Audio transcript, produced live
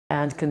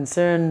and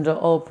concerned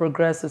All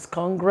Progressives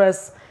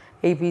Congress,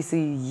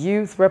 A.P.C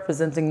youth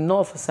representing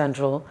North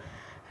Central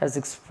has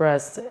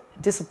expressed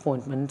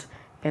disappointment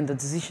in the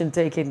decision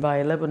taken by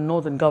 11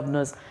 northern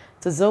governors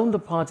to zone the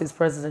party's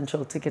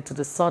presidential ticket to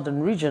the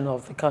southern region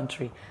of the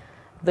country.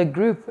 The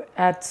group,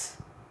 at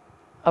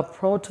a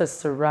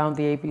protest around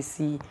the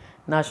A.P.C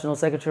National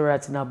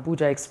Secretariat in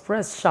Abuja,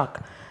 expressed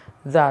shock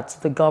that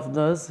the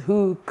governors,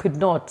 who could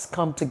not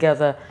come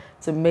together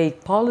to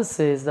make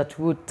policies that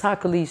would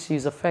tackle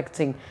issues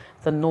affecting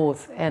the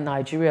North and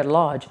Nigeria at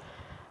large,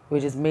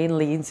 which is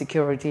mainly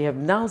insecurity, have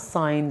now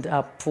signed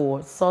up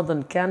for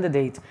Southern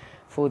candidate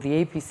for the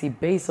A.P.C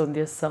based on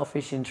their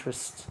selfish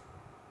interests.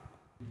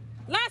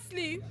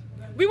 Lastly,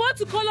 we want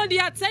to call on the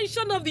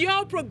attention of the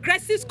All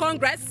Progressives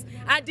Congress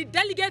and the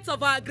delegates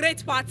of our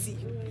great party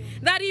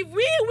that if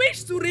we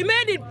wish to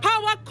remain in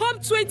power come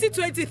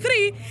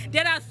 2023,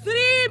 there are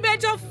three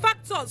major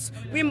factors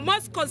we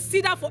must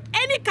consider for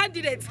any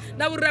candidate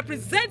that will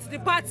represent the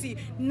party,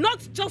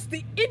 not just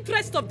the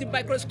interest of the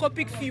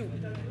microscopic few.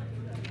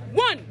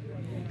 1.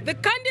 The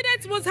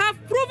candidate must have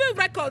proven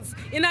records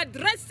in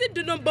addressing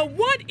the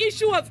 #1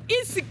 issue of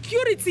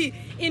insecurity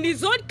in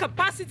his own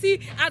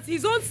capacity at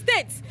his own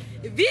state.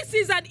 This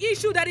is an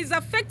issue that is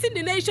affecting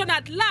the nation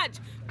at large,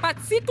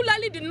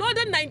 particularly the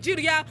northern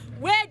Nigeria,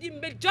 where the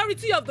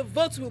majority of the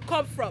votes will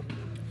come from.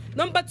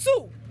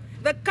 2,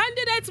 the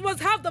candidates must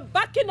have the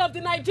backing of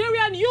the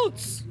Nigerian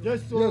youths.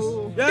 Yes,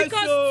 sir. Yes,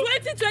 because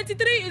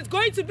 2023 is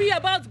going to be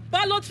about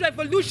ballot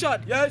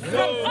revolution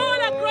from all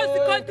across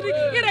the country,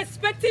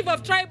 irrespective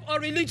of tribe or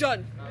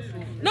religion.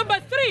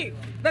 3,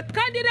 the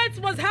candidates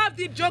must have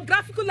the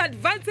geographical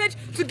advantage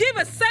to give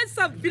a sense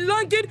of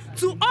belonging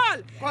to all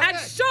and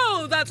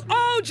show that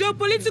all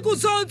geopolitical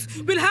zones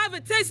will have a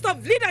taste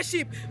of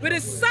leadership, with the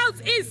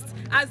Southeast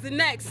as the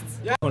next.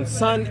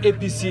 Concerned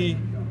A.P.C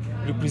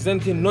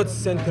representing North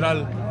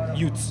Central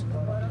youth,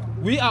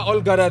 we are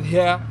all gathered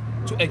here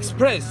to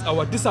express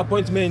our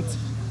disappointment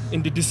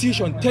in the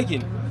decision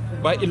taken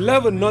by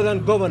 11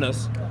 northern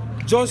governors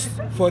just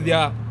for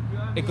their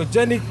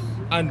ecogenic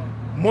and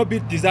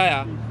morbid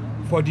desire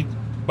for the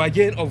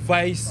bargain of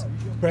vice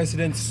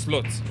president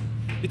slot.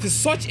 It is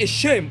such a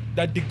shame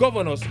that the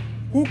governors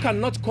who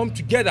cannot come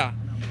together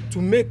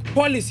to make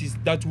policies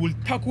that will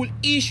tackle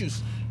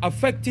issues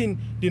affecting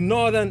the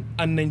northern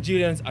and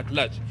Nigerians at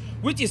large,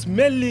 which is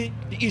mainly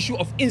the issue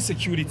of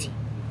insecurity,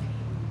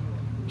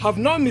 have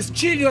now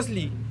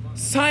mischievously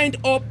signed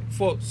up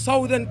for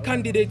southern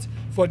candidates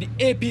for the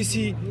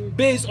A.P.C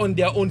based on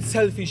their own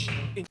selfish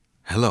interests.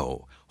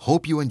 Hello,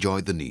 hope you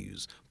enjoyed the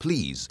news.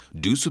 Please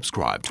do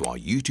subscribe to our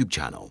YouTube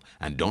channel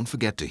and don't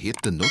forget to hit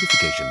the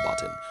notification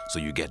button so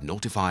you get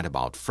notified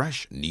about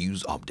fresh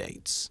news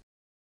updates.